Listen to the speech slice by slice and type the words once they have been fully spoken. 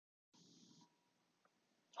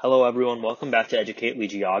Hello everyone, welcome back to Educately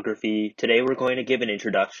Geography. Today we're going to give an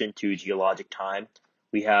introduction to geologic time.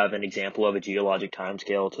 We have an example of a geologic time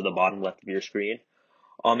scale to the bottom left of your screen.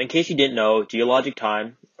 In case you didn't know, geologic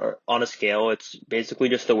time, or on a scale, it's basically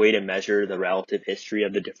just a way to measure the relative history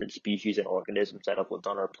of the different species and organisms that have lived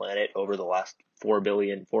on our planet over the last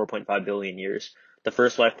 4.5 billion years. The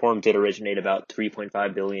first life form did originate about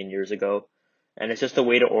 3.5 billion years ago, and it's just a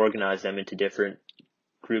way to organize them into different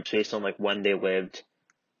groups based on like when they lived,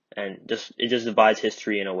 and it just divides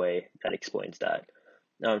history in a way that explains that.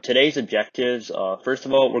 Today's objectives, first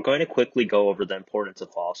of all, we're going to quickly go over the importance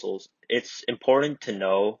of fossils. It's important to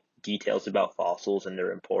know details about fossils and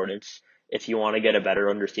their importance if you want to get a better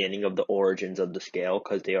understanding of the origins of the scale,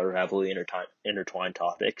 because they are heavily intertwined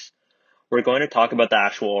topics. We're going to talk about the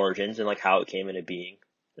actual origins and like how it came into being,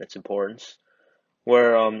 and its importance.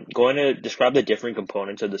 We're going to describe the different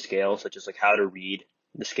components of the scale, such as like how to read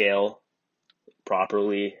the scale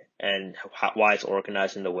properly and why it's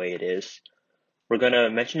organized in the way it is. We're going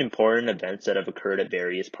to mention important events that have occurred at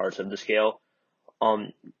various parts of the scale.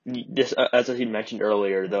 As I mentioned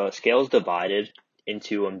earlier, the scale is divided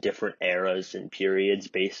into different eras and periods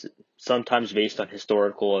sometimes based on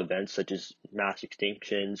historical events such as mass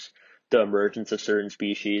extinctions, the emergence of certain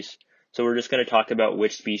species. So we're just going to talk about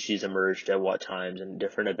which species emerged at what times and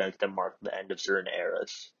different events that mark the end of certain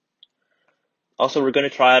eras. Also, we're going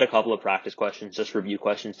to try out a couple of practice questions, just review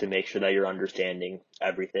questions to make sure that you're understanding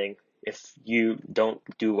everything. If you don't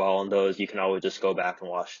do well on those, you can always just go back and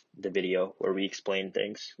watch the video where we explain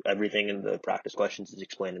things. Everything in the practice questions is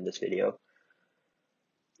explained in this video.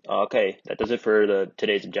 Okay, that does it for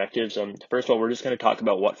today's objectives. First of all, we're just going to talk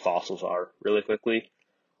about what fossils are really quickly.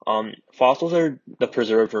 Fossils are the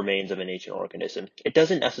preserved remains of an ancient organism. It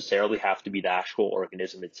doesn't necessarily have to be the actual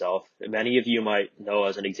organism itself. Many of you might know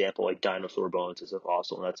as an example like dinosaur bones as a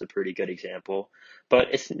fossil, and that's a pretty good example. But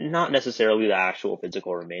it's not necessarily the actual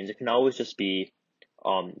physical remains. It can always just be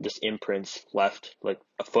just imprints left, like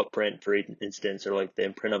a footprint, for instance, or like the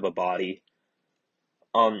imprint of a body.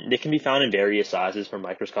 They can be found in various sizes from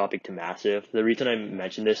microscopic to massive. The reason I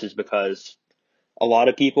mention this is because a lot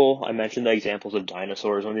of people, I mentioned the examples of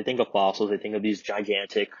dinosaurs. When they think of fossils, they think of these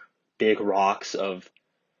gigantic, big rocks of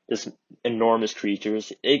just enormous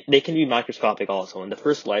creatures. They can be microscopic also. And the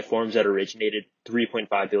first life forms that originated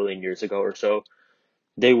 3.5 billion years ago or so,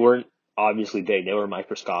 they weren't obviously big. They were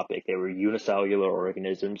microscopic. They were unicellular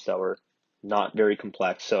organisms that were not very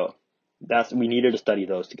complex. So we needed to study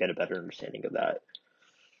those to get a better understanding of that.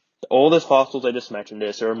 The oldest fossils I just mentioned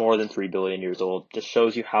are more than 3 billion years old. Just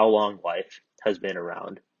shows you how long life has been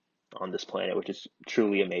around on this planet, which is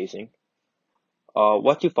truly amazing.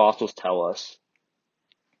 What do fossils tell us?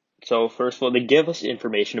 So first of all, they give us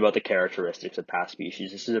information about the characteristics of past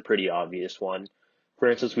species. This is a pretty obvious one.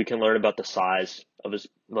 For instance, we can learn about the size of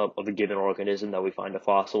a given organism that we find a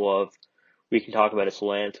fossil of. We can talk about its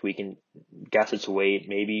length. We can guess its weight.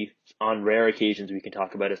 Maybe on rare occasions, we can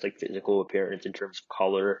talk about its like physical appearance in terms of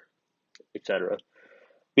color, etc.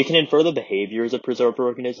 We can infer the behaviors of preserved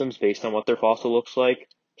organisms based on what their fossil looks like.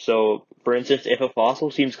 So, for instance, if a fossil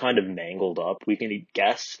seems kind of mangled up, we can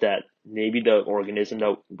guess that maybe the organism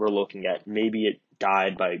that we're looking at, maybe it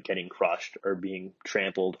died by getting crushed or being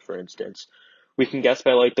trampled, for instance. We can guess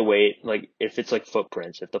by like the way, like if it's like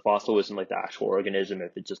footprints, if the fossil isn't like the actual organism,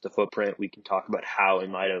 if it's just a footprint, we can talk about how it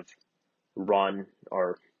might have run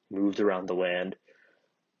or moved around the land.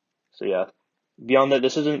 So yeah. Beyond that,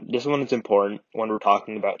 this one is important when we're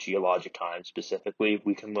talking about geologic time specifically.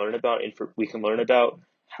 We can learn about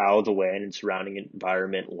how the land and surrounding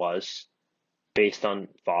environment was based on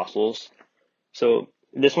fossils. So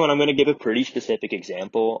this one, I'm going to give a pretty specific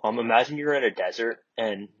example. Imagine you're in a desert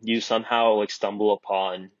and you somehow like stumble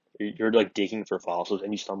upon, you're like digging for fossils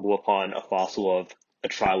and you stumble upon a fossil of a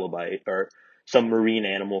trilobite or some marine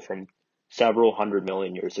animal from several 100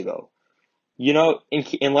 million years ago.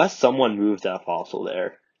 Unless someone moved that fossil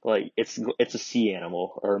there, like it's a sea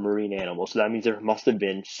animal or a marine animal, so that means there must have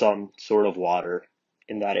been some sort of water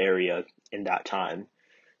in that area in that time.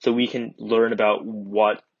 So we can learn about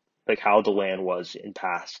how the land was in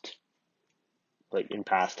past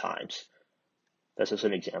times. That's just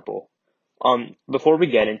an example. Before we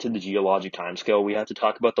get into the geologic timescale, we have to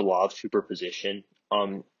talk about the law of superposition.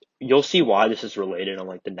 You'll see why this is related on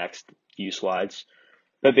like the next few slides.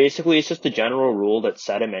 But basically, it's just a general rule that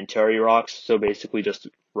sedimentary rocks, so basically just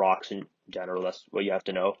rocks in general, that's what you have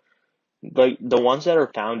to know. Like the ones that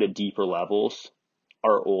are found at deeper levels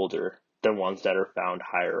are older than ones that are found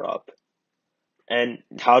higher up. And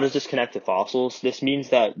how does this connect to fossils? This means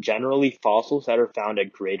that generally fossils that are found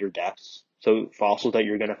at greater depths, so fossils that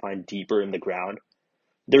you're going to find deeper in the ground,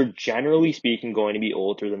 They're generally speaking going to be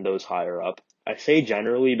older than those higher up. I say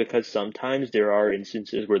generally because sometimes there are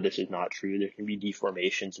instances where this is not true. There can be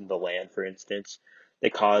deformations in the land, for instance,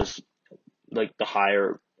 that cause like the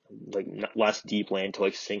higher, like less deep land to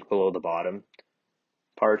like sink below the bottom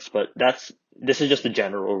parts. But this is just a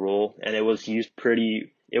general rule, and it was used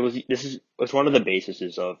pretty. It's one of the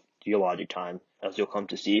bases of geologic time, as you'll come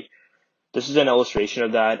to see. This is an illustration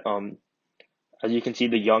of that. As you can see,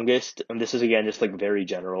 the youngest, and this is again just like very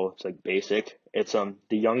general, it's like basic. It's the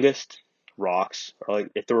youngest rocks, or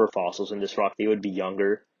like if there were fossils in this rock, they would be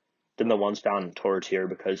younger than the ones found towards here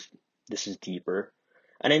because this is deeper.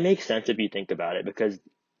 And it makes sense if you think about it, because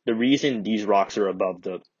the reason these rocks are above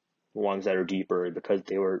the ones that are deeper is because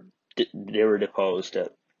they were deposed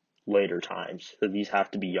at later times. So these have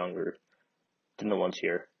to be younger than the ones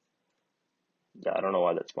here. Yeah, I don't know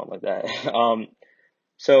why that's spelled like that.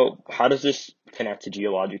 So how does this connect to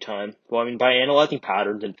geologic time? Well, I mean, by analyzing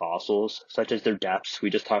patterns in fossils, such as their depths,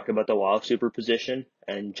 we just talked about the law of superposition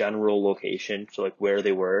and general location, so like where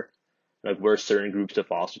they were, like where certain groups of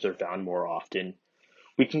fossils are found more often.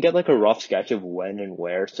 We can get like a rough sketch of when and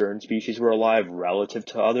where certain species were alive relative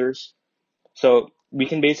to others. So we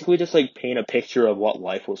can basically just like paint a picture of what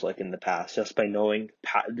life was like in the past just by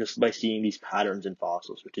just by seeing these patterns in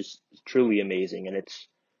fossils, which is truly amazing, and it's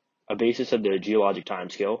a basis of the geologic time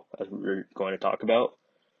scale, as we're going to talk about.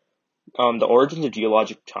 The origins of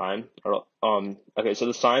geologic time are, okay, so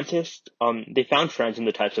the scientists, they found trends in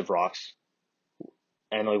the types of rocks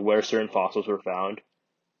and like where certain fossils were found.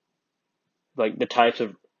 Like the types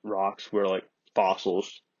of rocks where like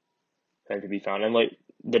fossils had to be found and like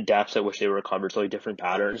the depths at which they were recovered, so like different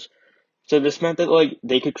patterns. So this meant that like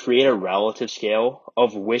they could create a relative scale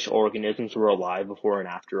of which organisms were alive before and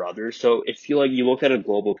after others. So if you look at a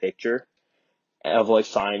global picture of like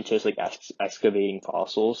scientists like excavating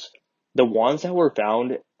fossils, the ones that were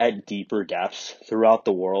found at deeper depths throughout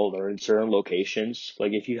the world or in certain locations,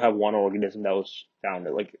 like if you have one organism that was found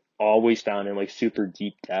at like always found in like super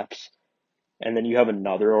deep depths, and then you have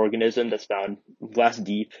another organism that's found less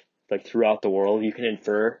deep, like throughout the world, you can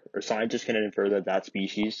infer, or scientists can infer that that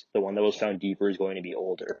species, the one that was found deeper, is going to be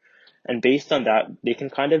older. And based on that, they can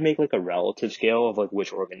kind of make like a relative scale of like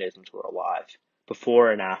which organisms were alive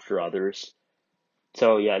before and after others.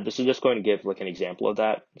 So yeah, this is just going to give like an example of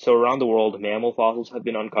that. So around the world, mammal fossils have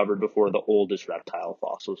been uncovered before the oldest reptile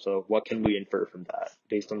fossils. So what can we infer from that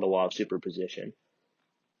based on the law of superposition?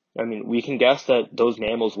 I mean, we can guess that those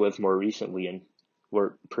mammals lived more recently and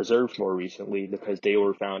were preserved more recently because they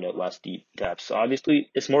were found at less deep depths. So obviously,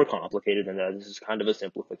 it's more complicated than that. This is kind of a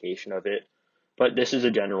simplification of it, but this is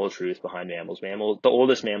a general truth behind mammals. The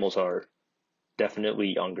oldest mammals are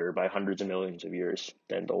definitely younger by hundreds of millions of years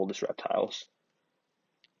than the oldest reptiles.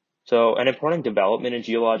 So an important development in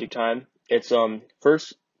geologic time, it's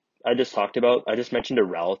first I just mentioned a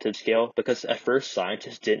relative scale because at first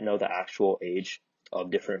scientists didn't know the actual age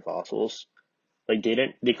of different fossils. Like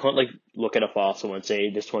they couldn't like look at a fossil and say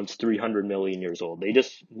this one's 300 million years old. They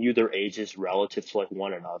just knew their ages relative to like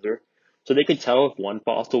one another. So they could tell if one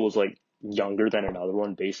fossil was like younger than another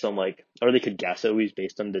one based on like, or they could guess at least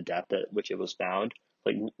based on the depth at which it was found.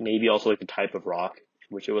 Like maybe also like the type of rock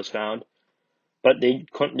which it was found. But they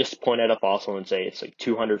couldn't just point at a fossil and say it's like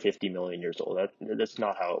 250 million years old. That's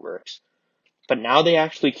not how it works. But now they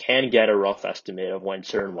actually can get a rough estimate of when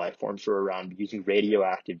certain life forms were around using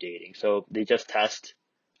radioactive dating. So they just test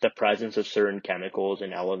the presence of certain chemicals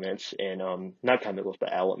and elements in, not chemicals,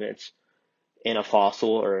 but elements in a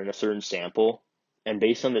fossil or in a certain sample. And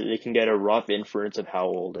based on that, they can get a rough inference of how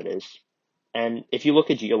old it is. And if you look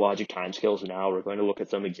at geologic timescales now, we're going to look at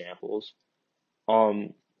some examples.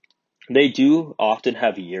 Um, they do often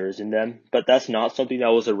have years in them, but that's not something that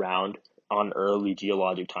was around on early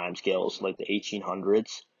geologic timescales like the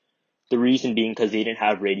 1800s. The reason being because they didn't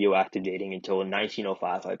have radioactive dating until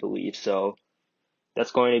 1905, I believe. So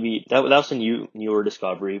that's going to be that was a newer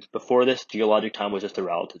discovery. Before this, geologic time was just a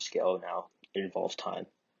relative scale. Now it involves time.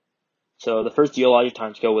 So the first geologic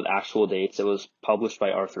time scale with actual dates, it was published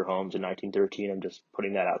by Arthur Holmes in 1913. I'm just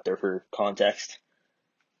putting that out there for context.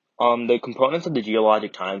 The components of the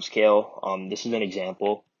geologic time scale, this is an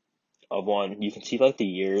example of one. You can see like the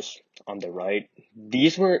years on the right.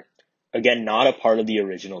 These were, again, not a part of the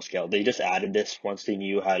original scale. They just added this once they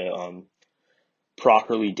knew how to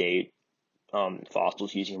properly date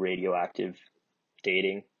fossils using radioactive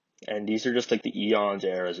dating. And these are just like the eons,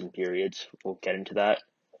 eras, and periods. We'll get into that.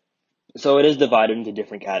 So it is divided into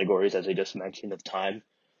different categories, as I just mentioned, of time.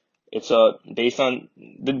 It's based on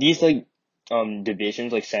these like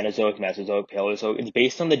divisions like Cenozoic, Mesozoic, Paleozoic. It's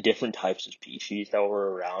based on the different types of species that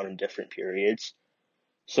were around in different periods.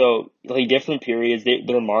 So like different periods,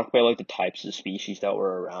 they're marked by like the types of species that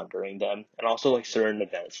were around during them, and also like certain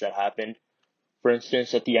events that happened. For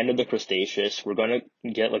instance, at the end of the Cretaceous, we're gonna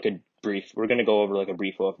go over like a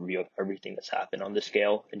brief overview of everything that's happened on the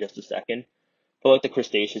scale in just a second. But like the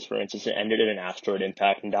Cretaceous, for instance, it ended in an asteroid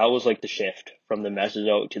impact, and that was like the shift from the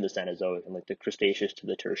Mesozoic to the Cenozoic, and like the Cretaceous to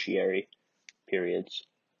the Tertiary periods.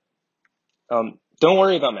 Don't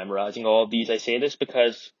worry about memorizing all of these. I say this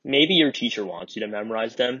because maybe your teacher wants you to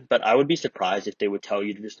memorize them, but I would be surprised if they would tell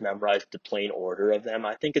you to just memorize the plain order of them.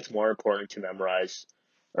 I think it's more important to memorize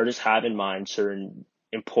or just have in mind certain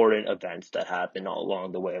important events that happen all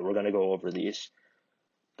along the way. We're going to go over these.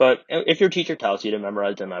 But if your teacher tells you to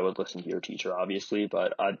memorize them, I would listen to your teacher, obviously,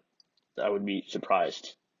 but I would be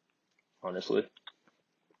surprised, honestly.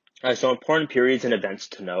 All right, so important periods and events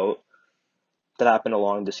to note that happened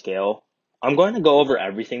along the scale. I'm going to go over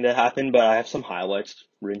everything that happened, but I have some highlights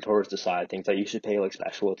written towards the side, things that you should pay like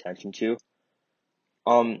special attention to.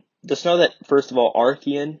 Just know that first of all,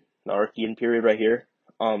 the Archean period right here.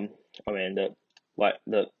 I mean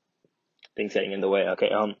the thing's getting in the way. Okay.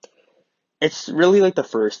 It's really like the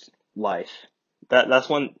first life. That's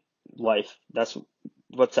when life. That's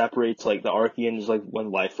what separates like the Archean is like when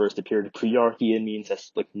life first appeared. Pre-Archean means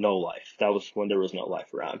that's like no life. That was when there was no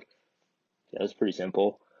life around. Yeah, it's pretty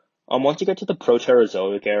simple. Once you get to the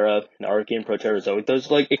Proterozoic era, the Archean Proterozoic, those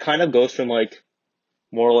like it kind of goes from like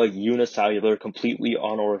more like unicellular, completely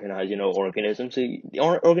unorganized, organisms. So the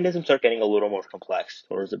organisms start getting a little more complex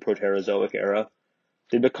towards the Proterozoic era.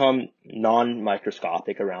 They become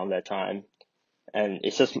non-microscopic around that time, and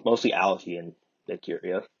it's just mostly algae and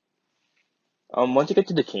bacteria. Once you get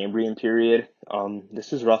to the Cambrian period,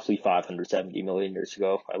 this is roughly 570 million years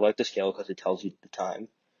ago. I like the scale because it tells you the time.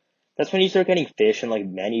 That's when you start getting fish and like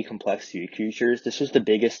many complex sea creatures. This was the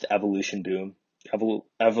biggest evolutionary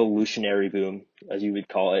boom, as you would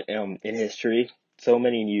call it, in history. So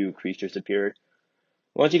many new creatures appeared.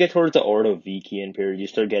 Once you get towards the Ordovician period, you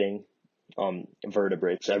start getting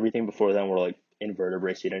vertebrates. Everything before then were like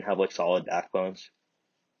invertebrates. You didn't have like solid backbones,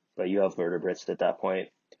 but you have vertebrates at that point.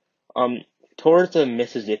 Um, Towards the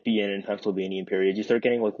Mississippian and Pennsylvanian period, you start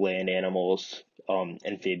getting like land animals,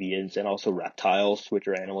 amphibians, and also reptiles, which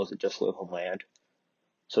are animals that just live on land.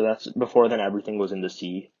 So that's before then everything was in the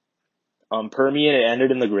sea. Permian, it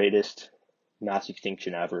ended in the greatest mass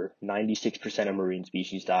extinction ever. 96% of marine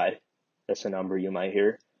species died. That's a number you might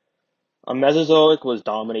hear. Mesozoic was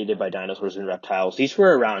dominated by dinosaurs and reptiles. These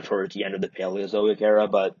were around towards the end of the Paleozoic era,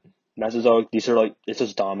 but Mesozoic, this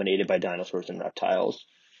was dominated by dinosaurs and reptiles.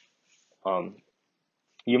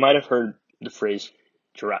 You might have heard the phrase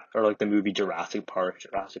or like the movie Jurassic Park,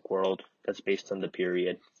 Jurassic World. That's based on the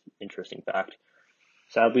period. Interesting fact.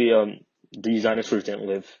 Sadly, these dinosaurs didn't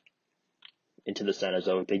live into the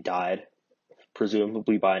Cenozoic. They died,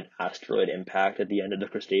 presumably by an asteroid impact at the end of the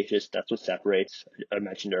Cretaceous. That's what separates, I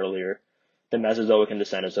mentioned earlier, the Mesozoic and the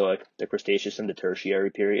Cenozoic, the Cretaceous and the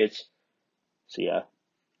Tertiary periods. So yeah.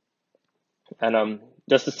 And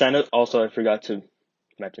just the Cenozoic, also I forgot to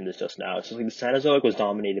mention this just now. So like the Cenozoic was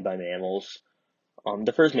dominated by mammals.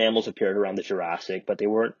 The first mammals appeared around the Jurassic, but they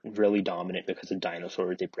weren't really dominant because of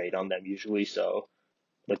dinosaurs. They preyed on them usually, so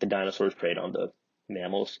like the dinosaurs preyed on the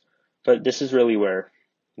mammals. But this is really where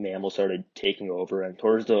mammals started taking over, and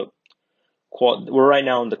towards we're right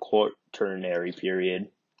now in the Quaternary period.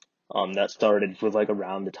 That started with like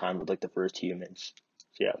around the time of like the first humans.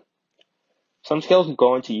 So yeah, some scales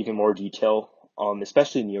go into even more detail.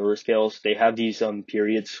 Especially newer scales, they have these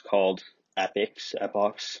periods called epochs.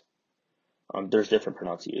 There's different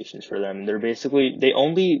pronunciations for them. They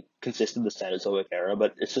only consist of the Cenozoic era,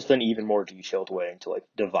 but it's just an even more detailed way to like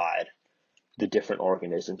divide the different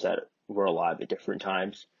organisms that were alive at different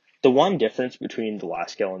times. The one difference between the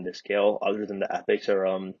last scale and this scale, other than the epochs,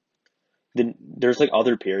 are there's like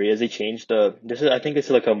other periods. They changed I think it's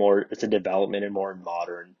like it's a development in more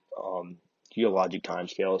modern geologic time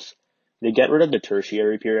scales. They get rid of the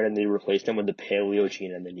tertiary period and they replace them with the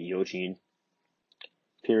Paleogene and the Neogene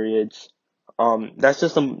periods. That's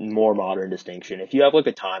just a more modern distinction. If you have like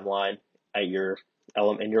a timeline at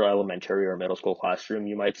in your elementary or middle school classroom,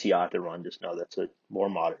 you might see either one. Just know that's a more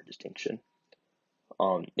modern distinction.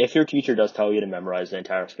 If your teacher does tell you to memorize the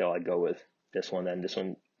entire scale, I'd go with this one. Then this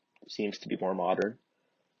one seems to be more modern.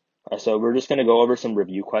 So we're just going to go over some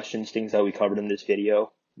review questions, things that we covered in this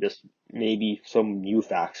video. Just maybe some new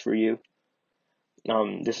facts for you.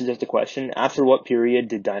 This is just a question. After what period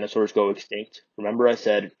did dinosaurs go extinct? Remember I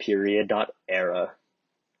said period, not era.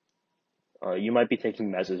 You might be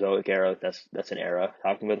thinking Mesozoic era. That's an era.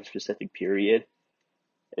 Talking about a specific period.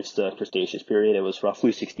 It's the Cretaceous period. It was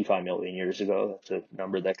roughly 65 million years ago. That's a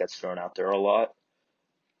number that gets thrown out there a lot.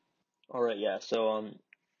 All right, yeah.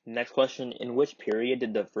 Next question: in which period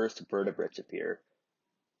did the first vertebrates appear?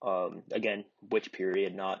 Again, which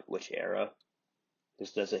period, not which era.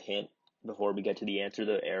 Just as a hint, before we get to the answer,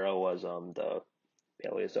 the era was the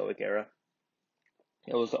Paleozoic era.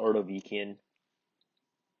 It was the Ordovician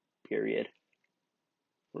period.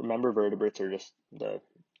 Remember, vertebrates are just the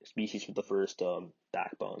species with the first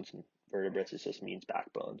backbones, and vertebrates just means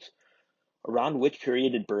backbones. Around which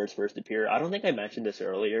period did birds first appear? I don't think I mentioned this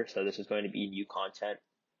earlier, so this is going to be new content.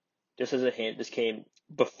 Just as a hint, this came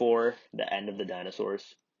before the end of the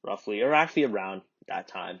dinosaurs, roughly, or actually around that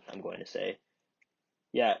time, I'm going to say.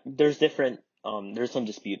 Yeah, there's some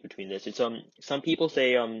dispute between this. It's some people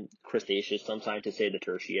say Cretaceous, some scientists say the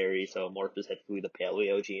Tertiary, so more specifically the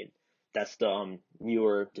Paleogene. That's the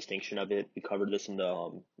newer distinction of it. We covered this in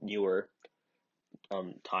the newer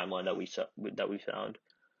timeline that we found.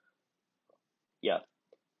 Yeah.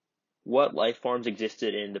 What life forms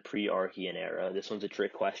existed in the pre-Archean era? This one's a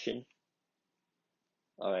trick question.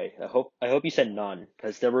 All right. I hope you said none,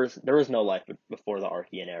 because there was no life before the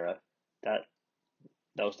Archean era. That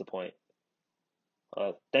that was the point.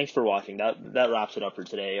 Thanks for watching. That wraps it up for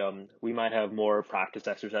today. We might have more practice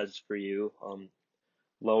exercises for you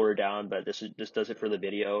lower down, but this does it for the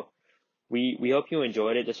video. We hope you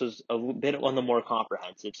enjoyed it. This was a bit on the more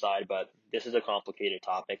comprehensive side, but this is a complicated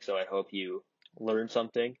topic, so I hope you learned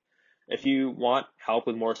something. If you want help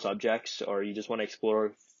with more subjects or you just want to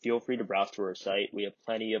explore, feel free to browse through our site. We have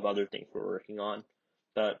plenty of other things we're working on.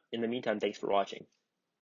 But in the meantime, thanks for watching.